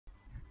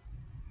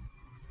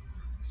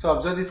So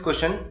observe this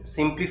question.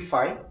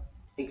 Simplify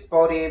x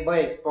power a by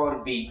x power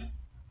b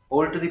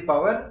whole to the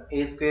power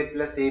a square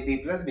plus ab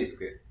plus b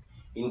square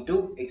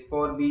into x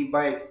power b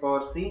by x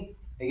power c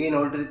again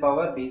whole to the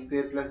power b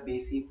square plus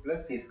bc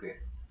plus c square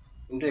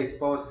into x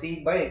power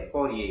c by x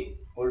power a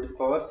whole to the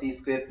power c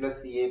square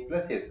plus ca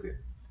plus a square.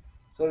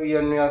 So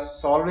when we are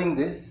solving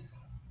this,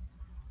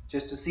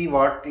 just to see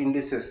what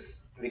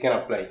indices we can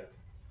apply.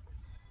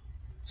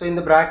 So in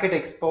the bracket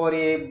x power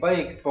a by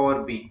x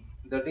power b,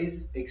 that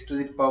is x to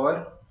the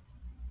power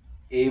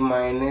a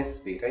minus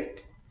b,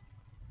 right,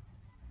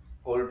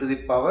 whole to the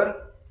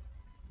power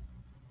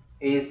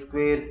a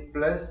square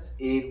plus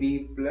ab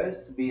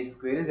plus b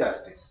square is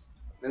as it is,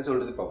 that's whole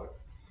to the power,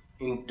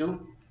 into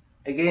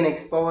again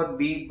x power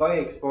b by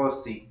x power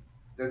c,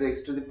 that is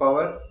x to the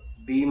power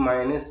b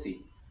minus c.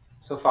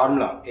 So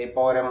formula a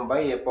power m by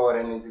a power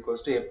n is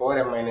equals to a power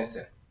m minus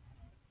n.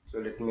 So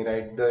let me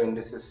write the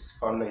indices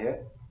formula here.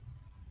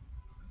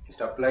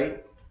 Just apply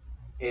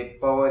a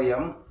power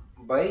m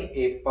by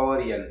a power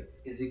n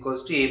is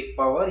equals to a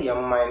power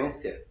m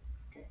minus n.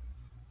 Okay.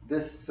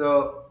 This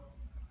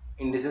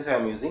indices I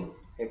am using.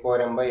 A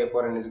power m by a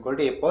power n is equal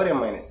to a power m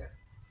minus n.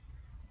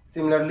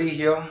 Similarly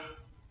here,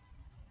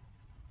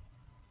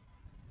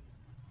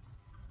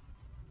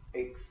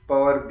 x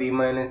power b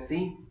minus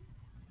c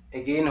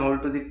again whole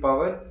to the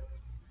power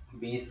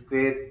b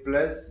square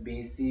plus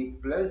bc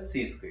plus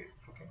c square,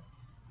 okay,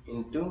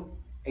 into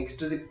x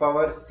to the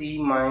power c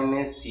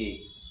minus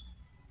a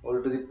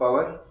whole to the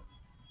power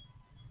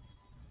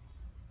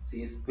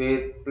c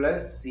square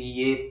plus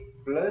ca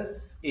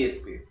plus a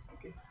square.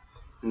 Okay.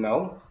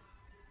 Now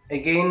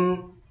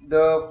again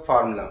the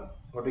formula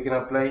what we can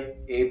apply,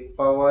 a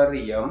power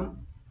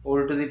m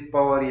whole to the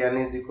power n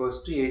is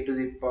equals to a to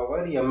the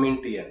power m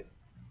into n.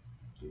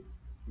 Okay.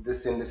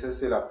 This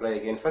indices will apply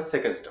again for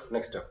second step,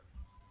 next step.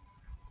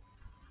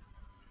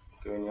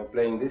 Okay, when you're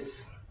applying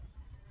this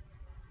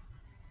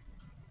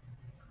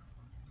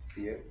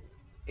here,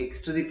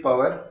 x to the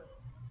power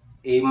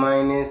a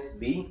minus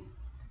b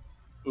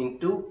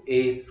into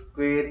a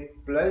square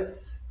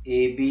plus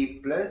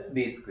ab plus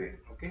b square,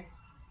 okay,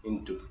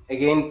 into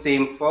again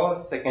same for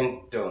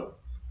second term,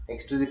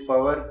 x to the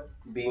power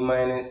b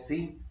minus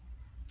c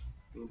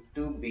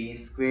into b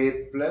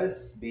square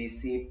plus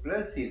bc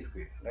plus c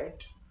square,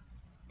 right,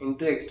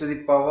 into x to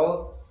the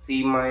power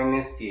c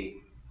minus a,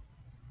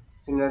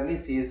 similarly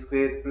c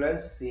square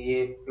plus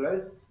ca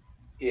plus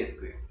a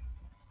square.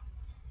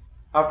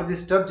 After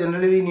this step,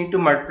 generally we need to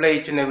multiply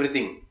each and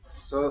everything.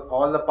 So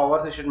all the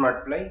powers you should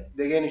multiply.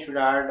 Again you should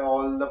add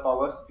all the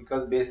powers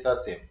because bases are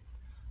same.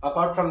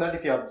 Apart from that,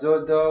 if you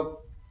observe the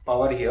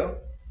power here,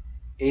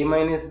 a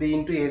minus b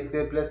into a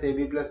square plus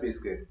ab plus b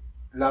square.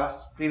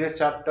 Previous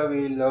chapter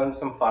we learned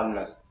some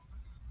formulas.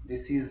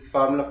 This is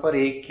formula for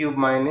a cube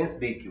minus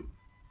b cube,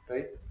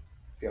 right?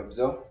 If you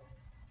observe,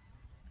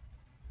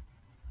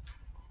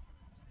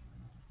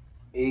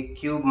 a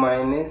cube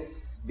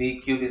minus b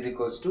cube is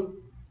equals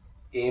to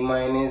a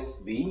minus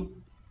b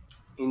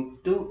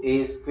into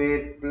a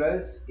square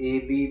plus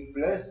ab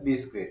plus b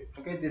square.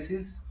 Okay, this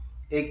is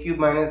a cube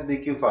minus b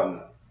cube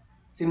formula.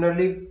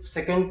 Similarly,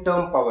 second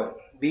term power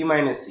b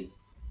minus c,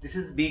 this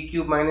is b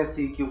cube minus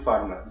c cube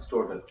formula, this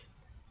total.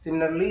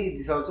 Similarly,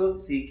 this also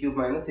c cube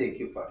minus a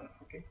cube formula.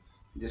 Okay,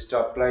 just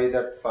apply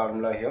that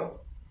formula here.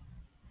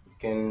 You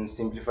can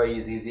simplify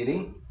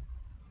easily.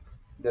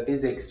 That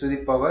is x to the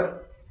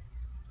power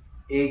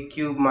a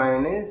cube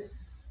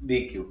minus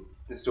b cube,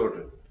 this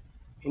total,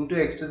 into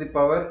x to the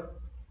power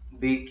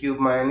b cube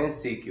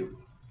minus c cube,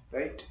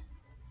 right,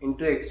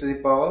 into x to the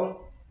power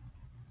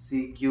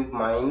c cube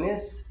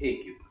minus a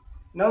cube.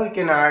 Now we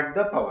can add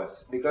the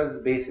powers because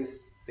base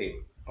is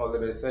same, all the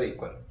bases are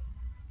equal.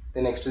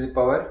 Then x to the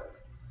power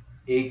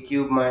a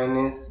cube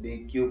minus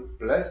b cube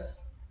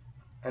plus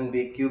and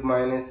b cube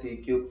minus c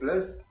cube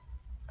plus,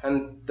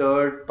 and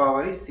third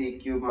power is c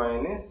cube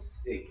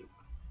minus a cube.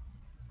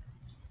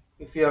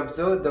 If you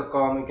observe the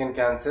we can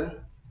cancel,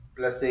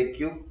 plus a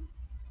cube,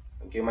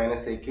 okay,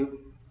 minus a cube,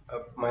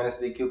 minus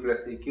b cube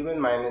plus c cube,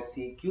 and minus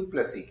c cube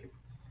plus c cube.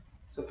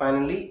 So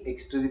finally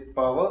x to the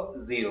power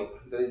 0,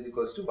 that is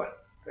equals to 1,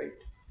 right?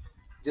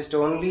 Just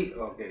only,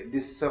 okay,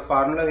 this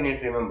formula we need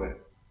to remember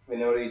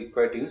whenever we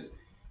require to use.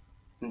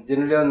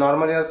 Generally,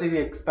 normally also we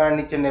expand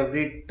each and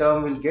every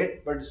term we'll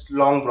get, but it's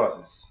long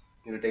process,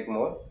 it will take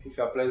more. If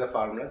you apply the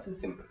formulas, it's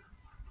simple,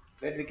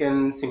 right? We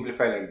can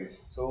simplify like this.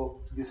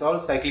 So this is all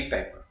cyclic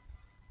type.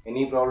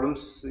 Any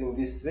problems in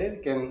this way we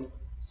can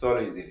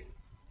solve easily.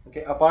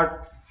 Okay,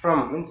 apart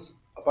from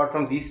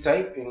this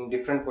type, in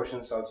different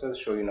questions also I'll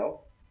show you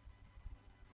now.